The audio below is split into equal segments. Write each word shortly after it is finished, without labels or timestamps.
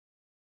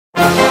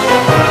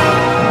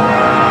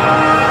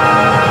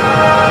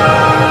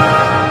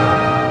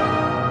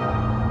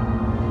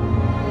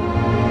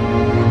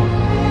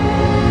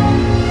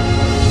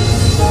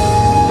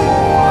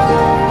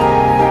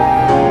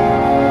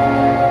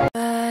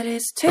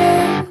it's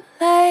too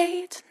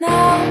late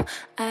now.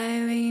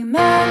 I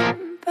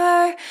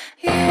remember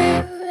you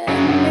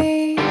and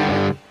me,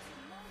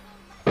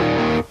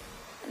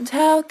 and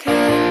how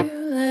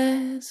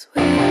careless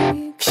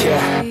we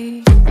could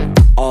be.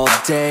 All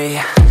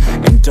day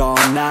and all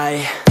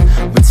night,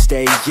 we'd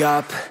stay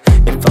up,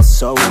 it felt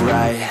so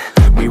right.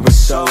 We were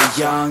so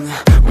young,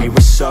 we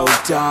were so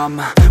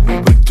dumb. We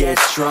would get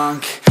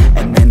drunk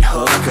and then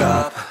hook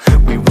up.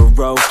 We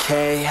were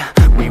okay,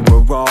 we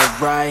were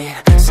alright,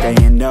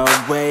 staying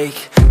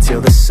awake till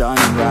the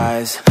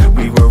sunrise.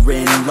 We were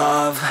in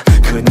love,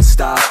 couldn't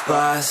stop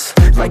us,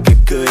 like a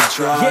good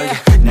drug,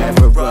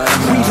 never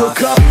enough. We'd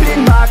hook up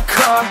in my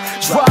car,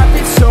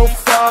 driving so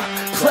far,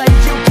 play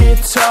you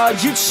guitar,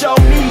 you'd show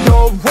me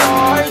your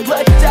art,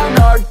 let down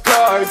our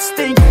guards,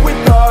 think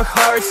with our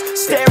hearts,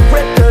 stare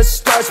at the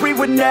stars. We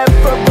were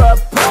never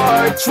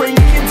apart,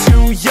 drinking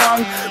too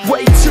young,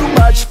 way too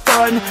much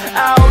fun,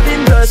 out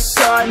in the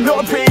sun,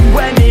 or in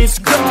when it's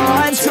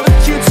gone. Took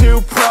you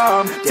to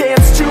prom,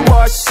 dance to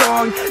our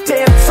song,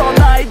 dance all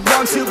night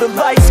long till the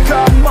lights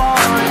come on.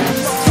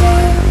 It's too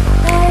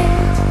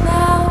late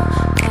now,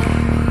 I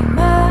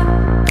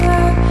remember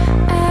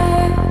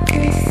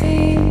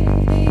everything,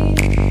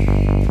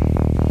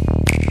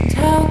 and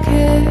how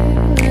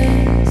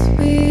careless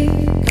we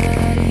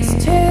got. It's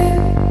too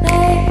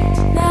late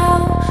now,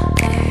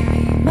 I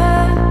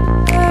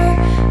remember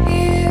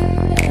you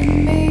and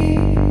me,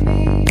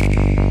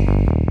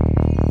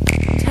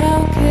 and how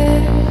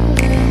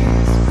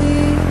careless we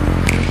got.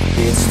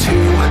 It's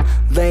too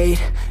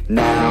late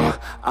now,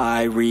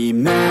 I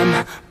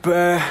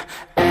remember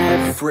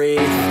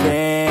everything,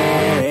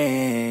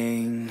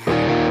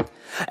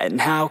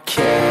 and how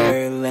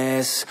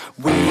careless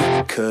we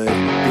could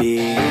be,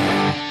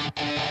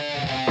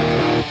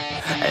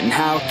 and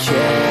how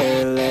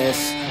careless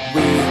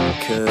we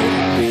could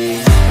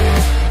be,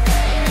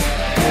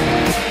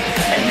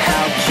 and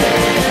how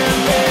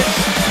careless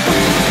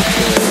we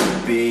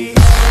could be.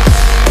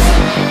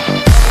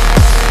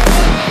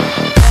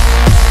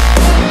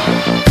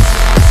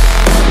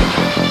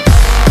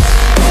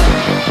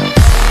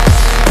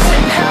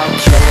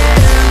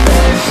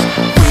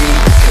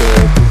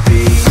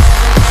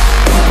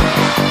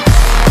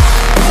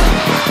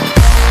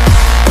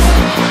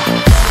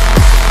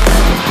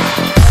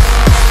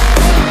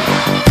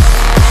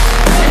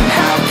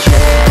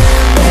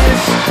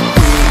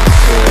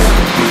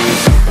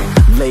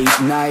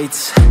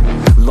 Nights,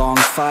 long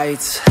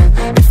fights,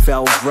 it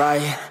felt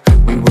right,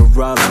 we were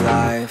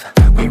alive.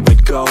 We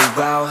would go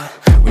out,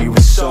 we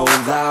were so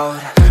loud,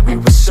 we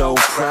were so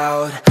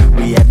proud,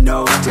 we had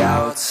no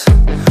doubts.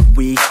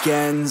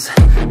 Weekends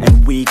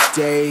and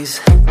weekdays,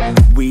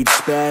 we'd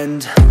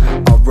spend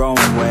our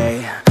own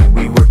way.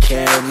 We were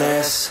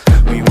careless,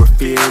 we were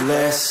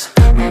fearless,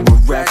 we were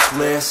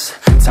reckless,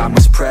 time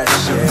was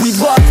precious. We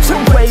loved to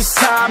waste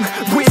time,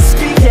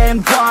 whiskey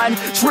and wine,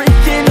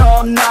 drinking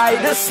all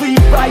night,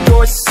 asleep by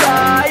your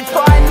side.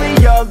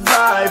 Finally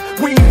alive,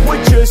 we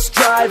would just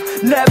drive,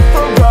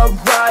 never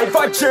arrive.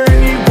 Our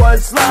journey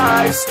was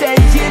live,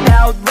 staying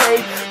out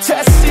late,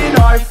 testing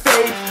our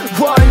fate,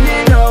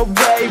 running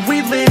away.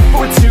 We live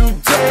for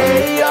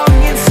today,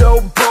 young and so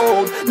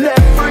bold,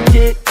 never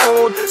get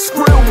old.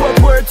 Screw what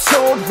we're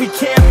told, we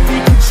can't be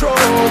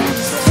controlled.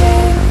 It's too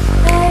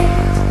late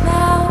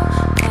now,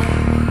 I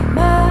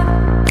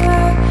remember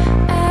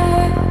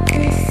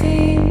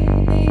everything,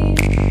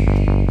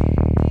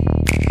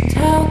 and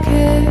how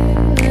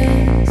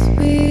careless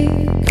we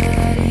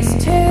got. It's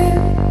too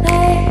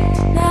late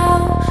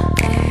now,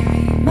 I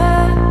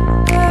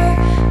remember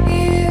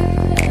you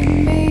and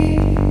me,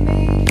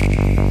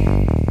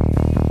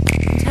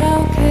 and how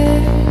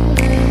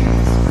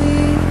careless we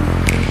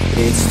got.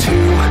 It's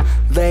too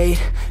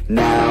late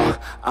now,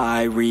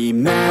 I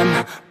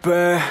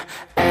remember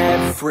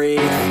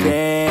everything,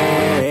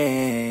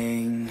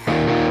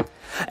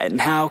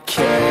 and how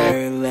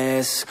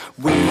careless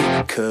we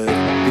could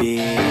be,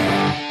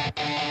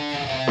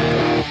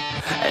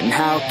 and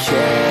how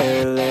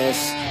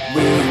careless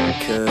we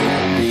could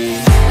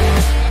be,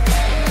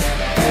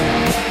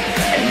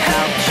 and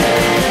how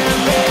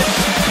careless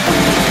we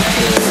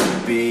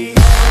could be.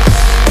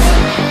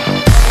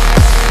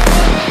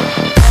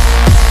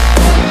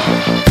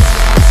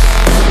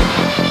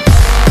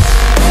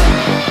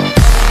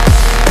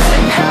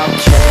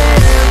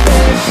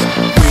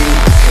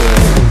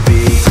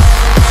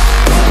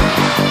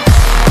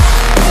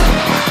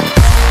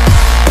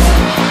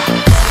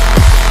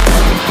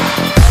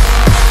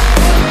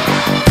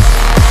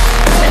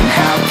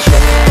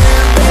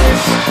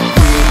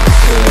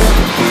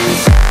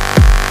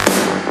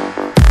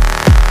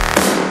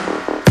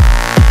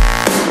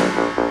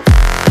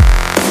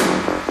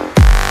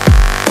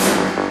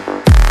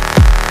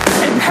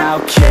 How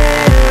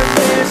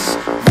careless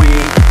we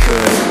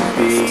could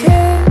be. It's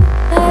too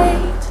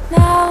late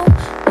now,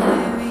 I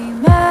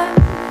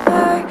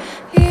remember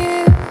you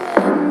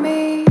and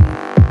me,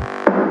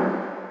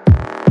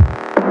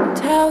 and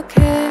how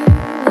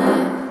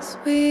careless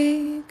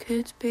we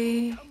could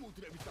be.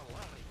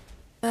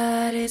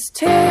 But it's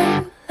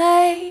too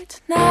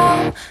late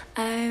now.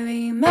 I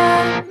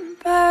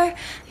remember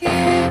you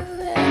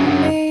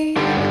and me,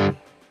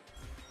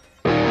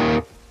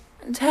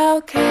 and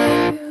how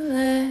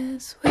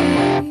careless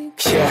we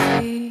could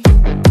be.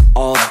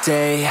 All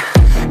day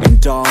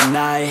and all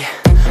night,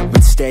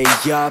 we'd stay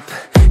up,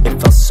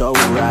 it felt so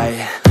right.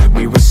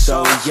 We were so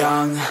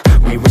young,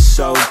 we were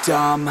so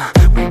dumb.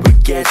 We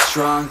would get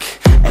drunk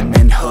and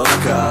then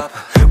hook up.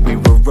 We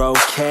were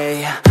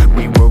okay,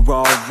 we were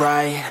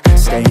alright,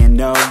 staying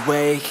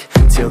awake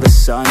till the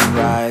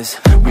sunrise.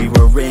 We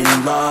were in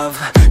love,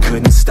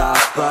 couldn't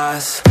stop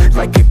us,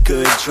 like a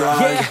good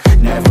drug,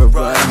 never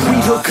enough. We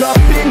hook up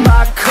in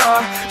my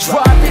car,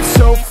 driving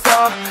so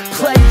far,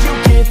 play you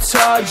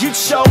guitar, you'd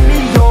show me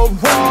your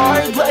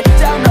art, let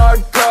down our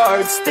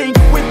guards, think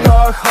with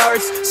our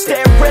hearts,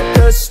 stare at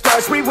the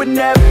stars. We were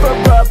never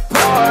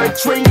apart,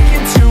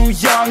 drinking too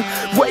young,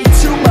 way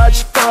too much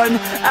fun,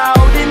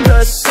 out in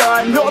the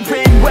sun, or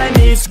in when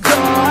it's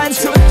gone.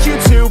 Took you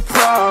to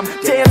prom,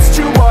 dance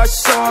to our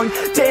song,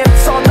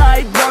 dance all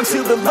night long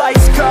till the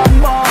lights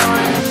come on.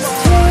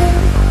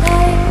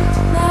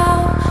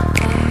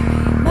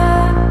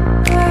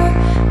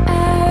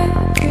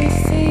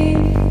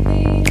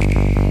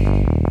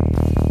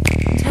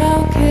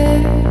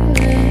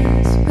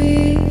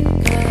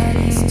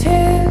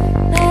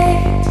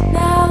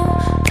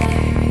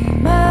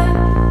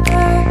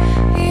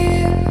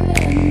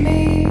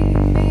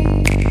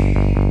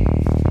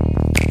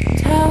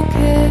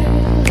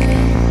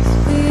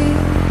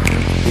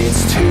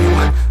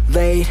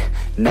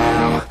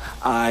 Now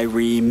I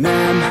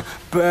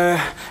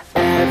remember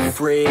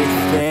everything,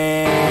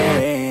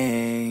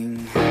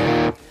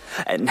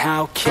 and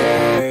how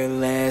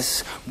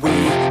careless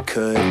we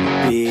could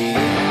be,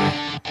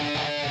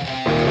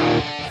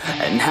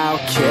 and how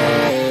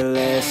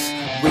careless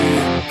we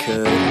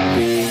could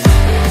be,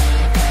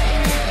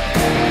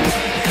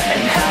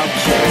 and how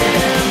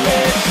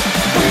careless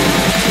we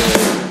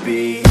could be.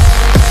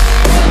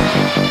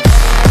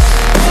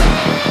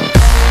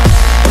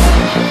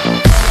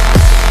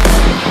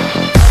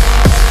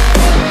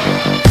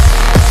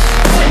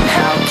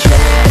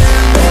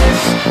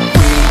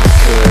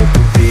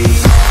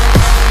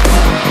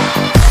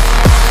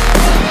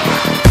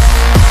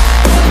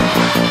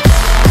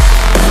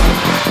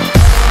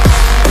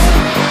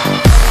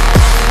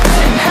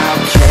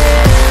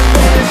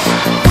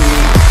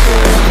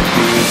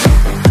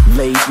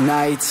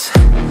 Nights,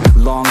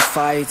 long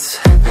fights,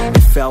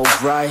 it felt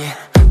right,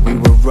 we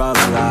were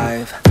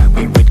alive.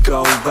 We would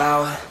go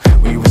out,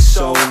 we were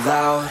so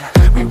loud,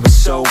 we were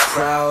so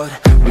proud,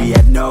 we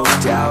had no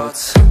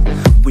doubts.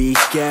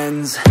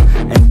 Weekends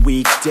and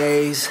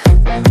weekdays,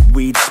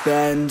 we'd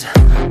spend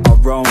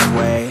our own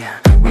way.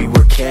 We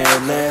were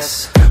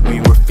careless, we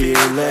were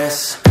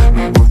fearless,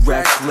 we were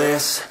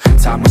reckless,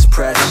 time was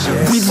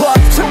precious. We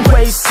loved to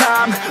waste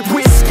time,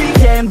 whiskey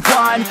and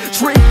wine,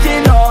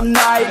 drinking all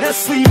night,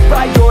 asleep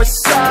by your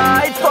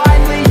side.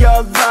 Finally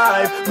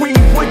alive, we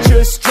would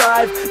just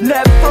drive,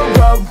 never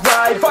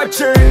arrive. Our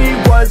journey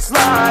was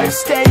live,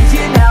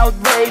 staying out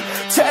late,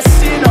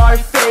 testing our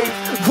fate,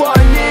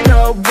 running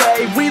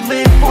away. We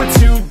live for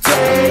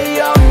today,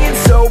 young and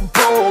so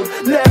bold,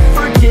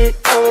 never get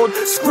old.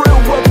 Screw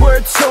what we're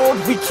told,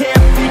 we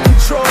can't be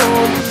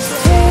controlled.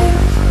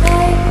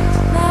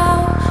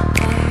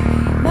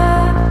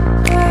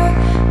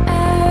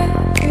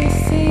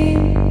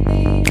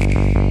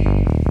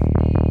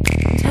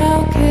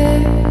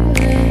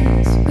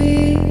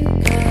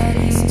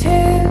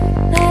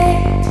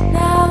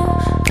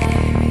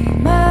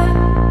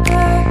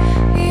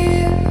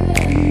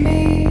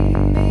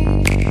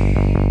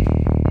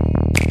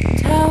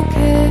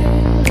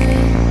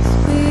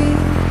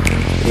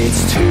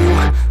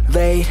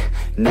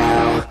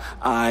 Now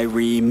I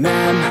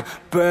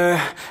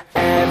remember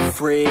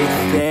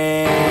everything,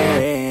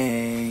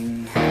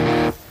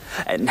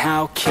 and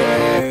how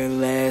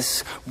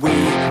careless we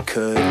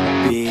could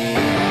be,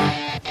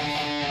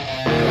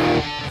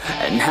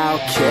 and how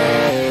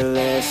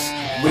careless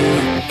we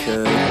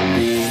could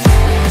be,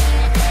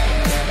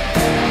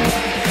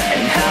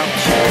 and how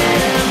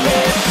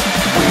careless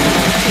we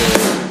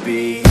could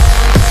be.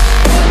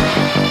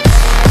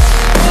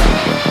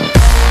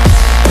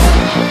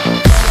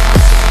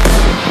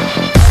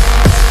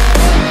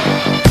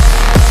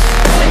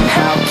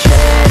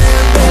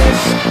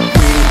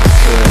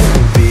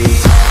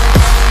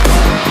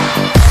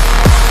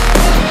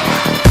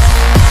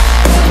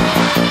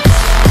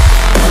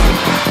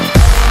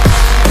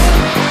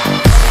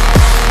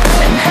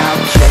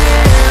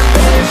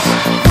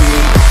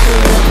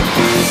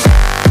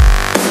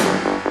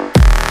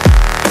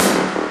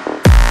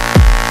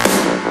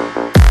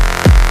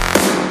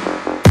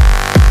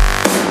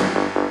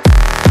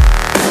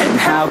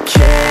 How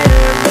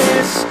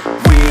careless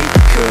we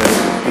could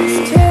be.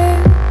 It's too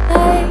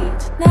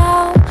late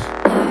now,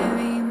 I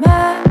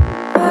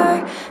remember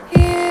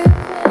you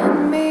and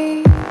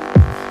me,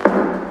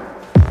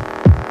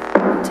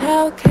 and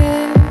how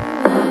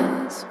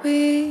careless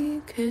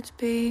we could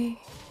be.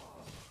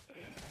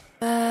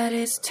 But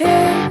it's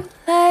too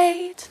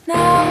late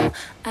now,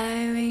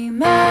 I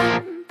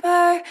remember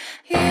remember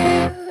you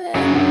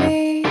and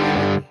me,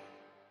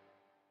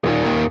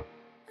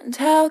 and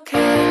how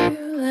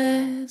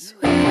careless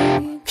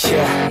we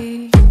could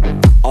be.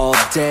 All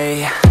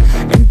day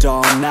and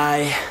all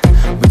night,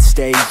 we'd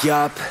stay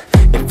up,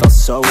 it felt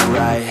so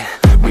right.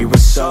 We were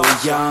so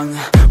young,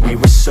 we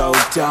were so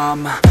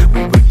dumb.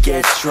 We would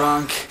get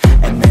drunk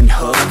and then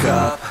hook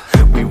up.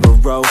 We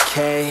were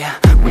okay,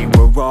 we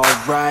were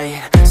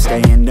alright,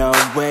 staying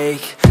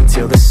awake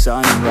till the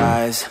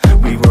sunrise.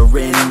 We were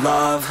in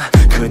love,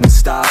 couldn't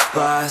stop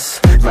us,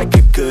 like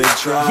a good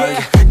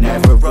drug,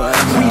 never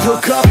enough. We'd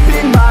hook up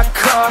in my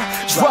car,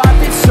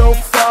 driving so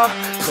far,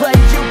 play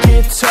you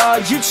guitar,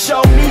 you'd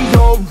show me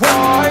your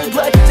art,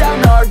 let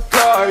down our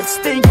guards,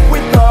 think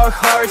with our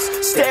hearts,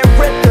 stare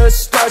at the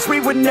stars. We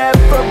were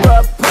never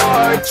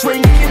apart,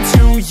 drinking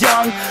too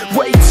young,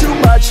 way too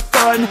much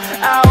fun,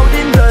 out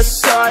in the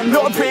sun,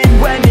 open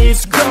when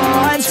it's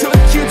gone. Took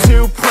you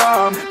to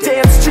prom,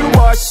 dance to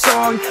our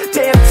song,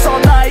 dance all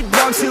night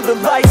long till the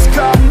lights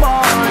come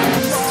on.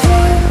 It's too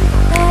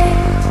late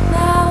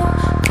now,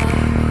 I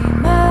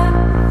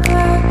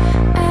remember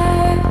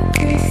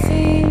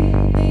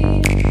everything,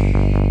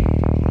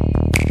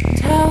 and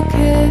how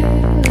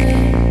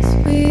careless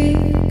we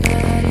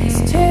got.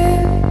 It's too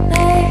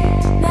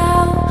late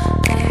now,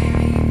 I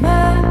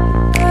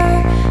remember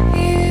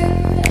you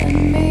and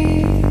me,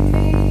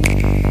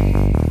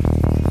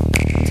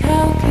 and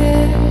how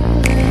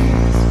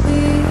careless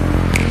we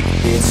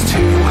got. It's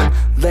too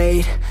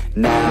late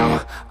now,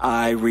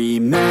 I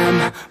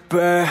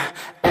remember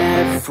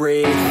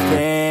everything,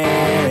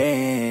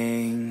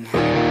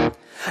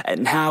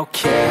 and how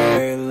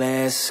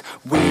careless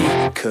we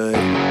could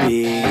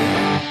be,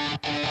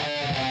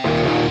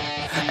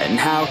 and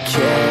how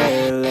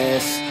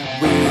careless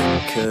we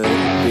could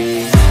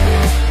be,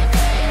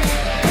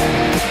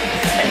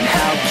 and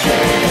how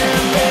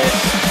careless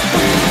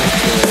we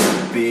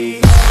could be.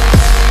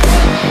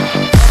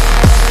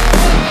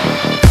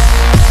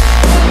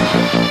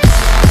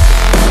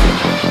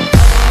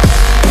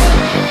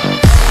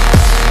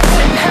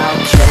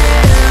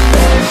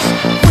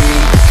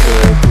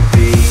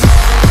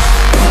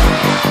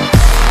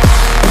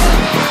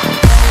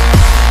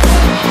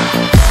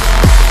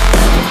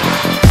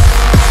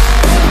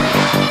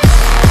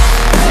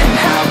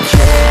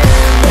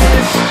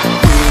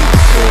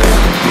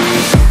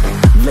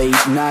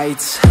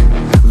 Nights,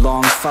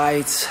 long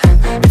fights,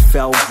 it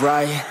felt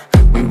right,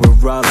 we were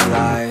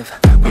alive.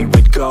 We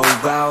would go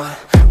out,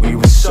 we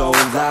were so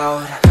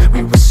loud,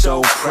 we were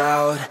so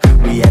proud,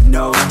 we had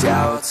no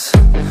doubts.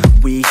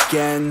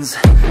 Weekends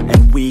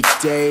and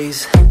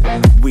weekdays,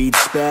 we'd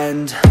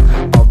spend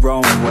our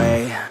own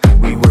way.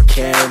 We were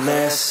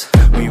careless,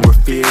 we were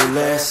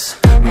fearless,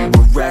 we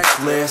were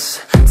reckless,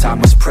 time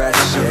was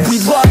precious. We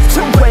loved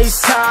to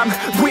waste time,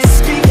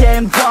 whiskey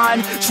and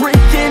wine,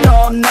 drinking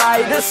all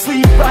night,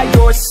 asleep by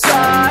your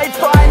side.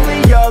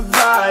 Finally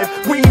alive,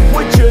 we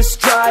would just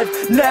drive,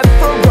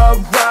 never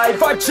arrive.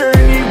 Our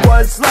journey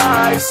was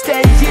life,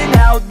 staying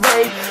out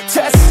late,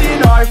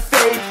 testing our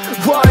fate,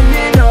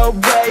 running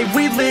away.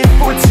 We live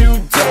for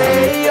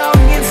today, young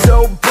and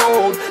so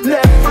bold,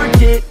 never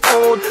get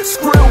old.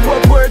 Screw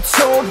what we're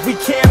told, we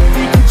can't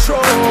be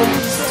controlled.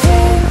 It's too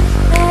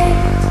late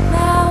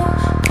now,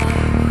 I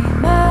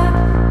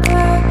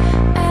remember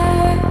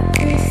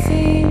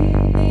everything,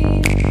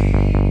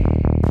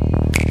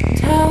 and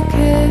how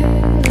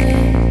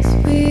careless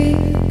we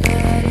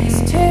got.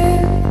 It's too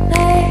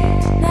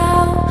late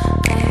now,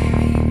 I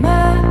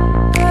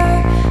remember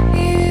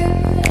you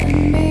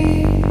and me,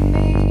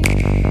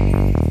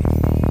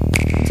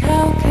 and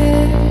how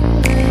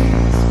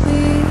careless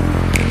we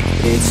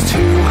got. It's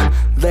too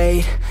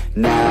late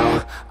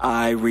now,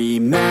 I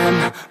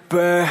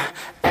remember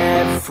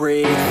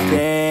everything,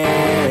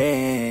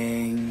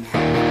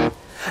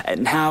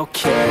 and how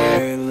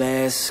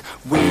careless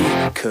we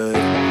could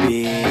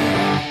be,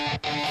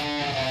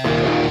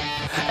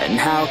 and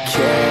how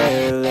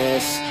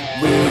careless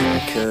we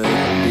could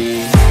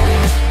be,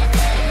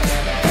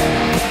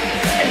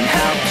 and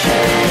how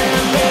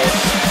careless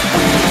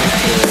we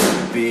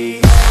could be.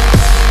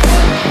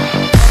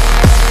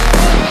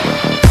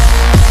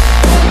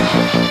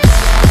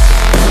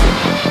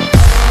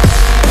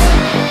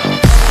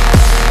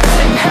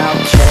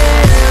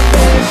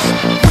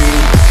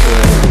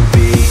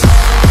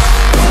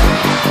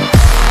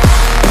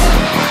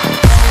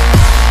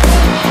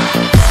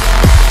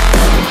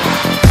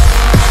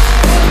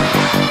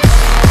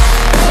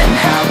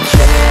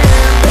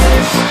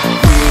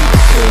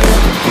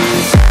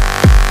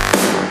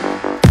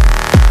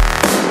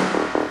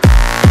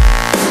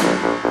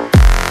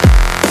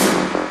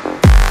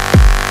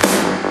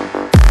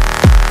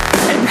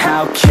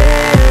 How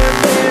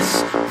careless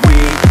we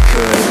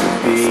could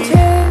be. It's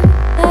too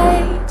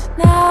late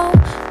now,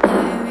 I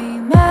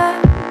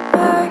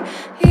remember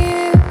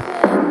you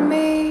and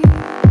me,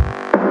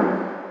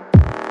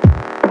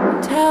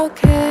 and how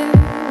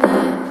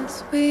careless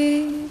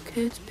we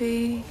could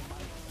be.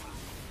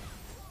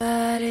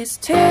 But it's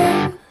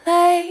too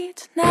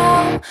late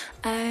now,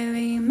 I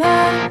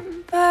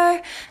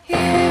remember you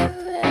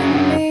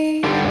and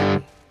me,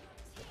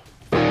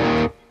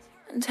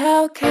 and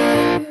how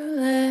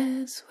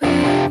careless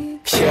we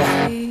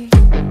could be.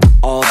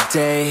 All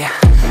day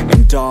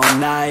and all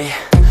night,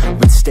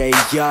 we'd stay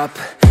up,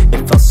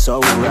 it felt so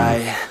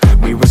right.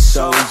 We were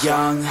so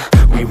young,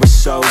 we were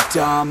so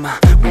dumb.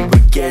 We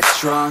would get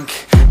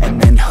drunk and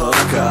then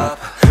hook up.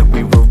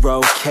 We were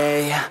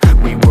okay,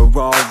 we were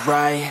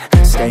alright,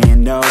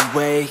 staying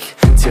awake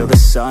till the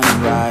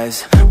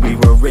sunrise. We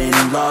were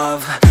in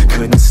love,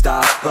 couldn't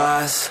stop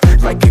us.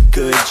 Like a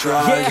good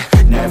drug,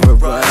 never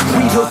enough.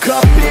 We'd hook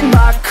up in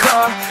my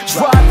car,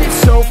 drive it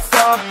so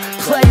far,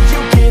 play you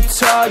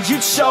guitar,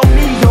 you'd show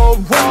me your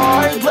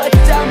art. Let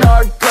down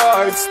our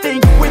guards,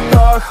 think with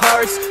our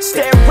hearts,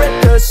 stare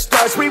at the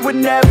stars. We were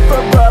never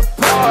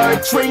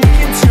apart,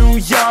 drinking too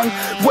young,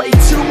 way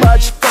too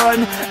much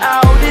fun.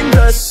 Out in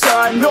the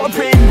sun, or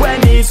in when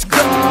it's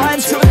gone.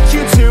 Took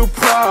you to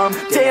prom,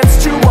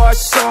 dance to our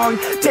song,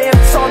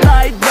 dance all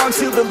night long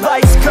till the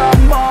lights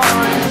come on.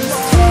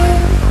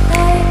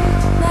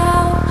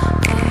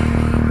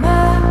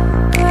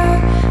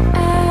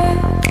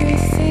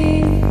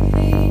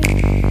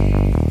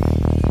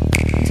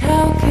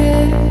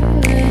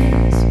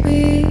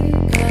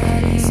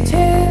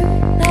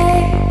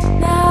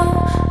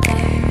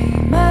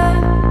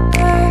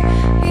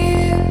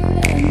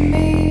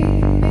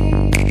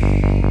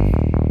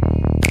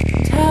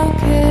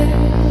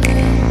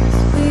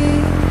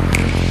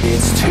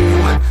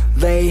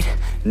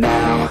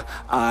 Now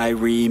I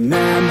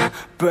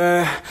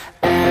remember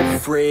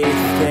everything,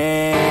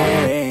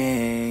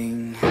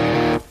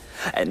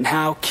 and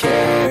how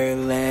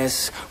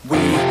careless we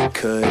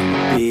could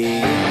be,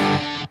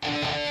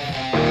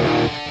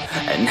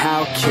 and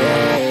how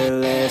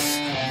careless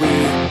we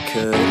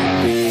could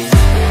be,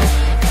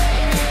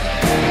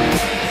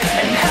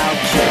 and how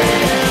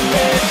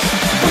careless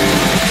we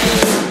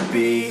could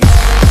be.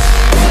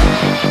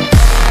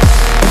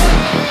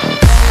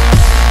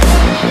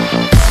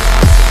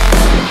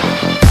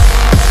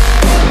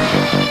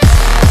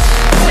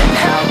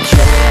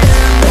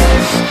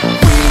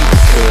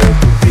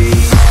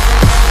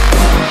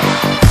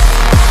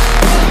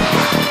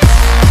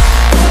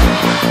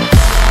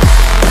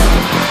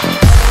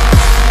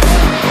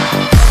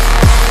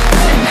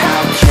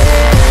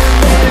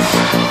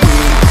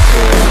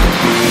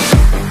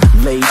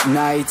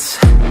 Nights,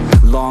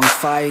 long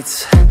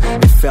fights,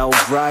 it felt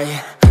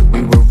right,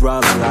 we were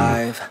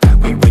alive.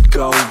 We would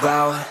go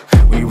out,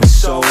 we were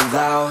so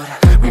loud,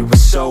 we were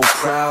so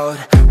proud,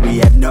 we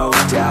had no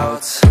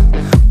doubts.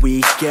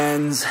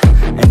 Weekends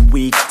and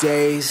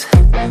weekdays,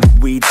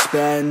 we'd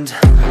spend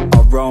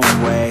our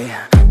own way.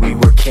 We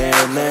were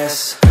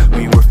careless,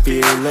 we were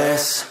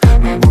fearless,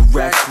 we were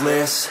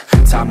reckless,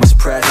 time was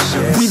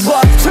precious. We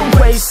loved to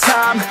waste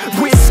time,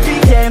 whiskey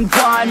and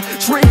wine,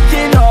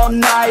 drinking all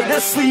night,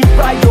 asleep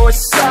by your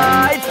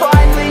side.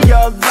 Finally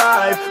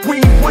alive, we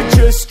would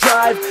just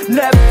drive,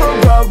 never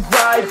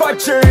arrive. Our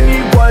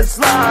journey was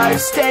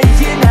live,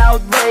 staying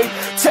out late,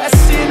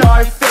 testing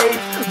our fate,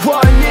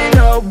 running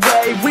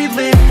away. We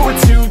live for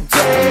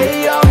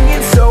today, young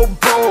and so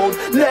bold,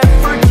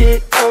 never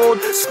get old.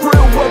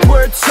 Screw what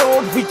we're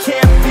told, we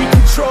can't be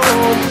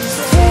controlled.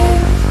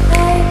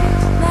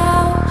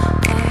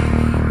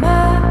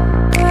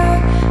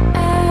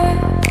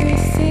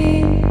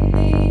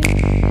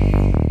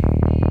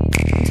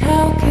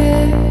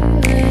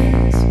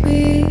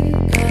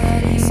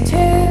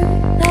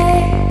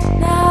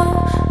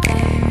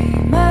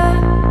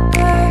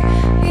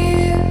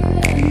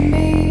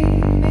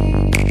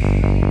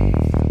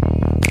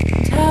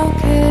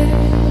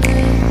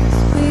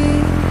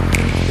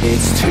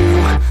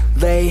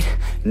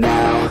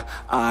 Now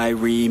I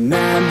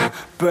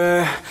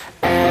remember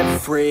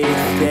everything,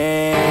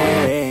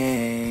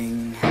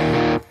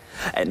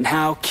 and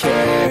how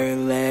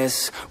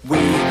careless we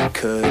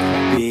could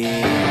be,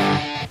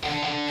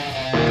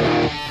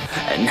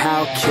 and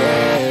how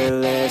careless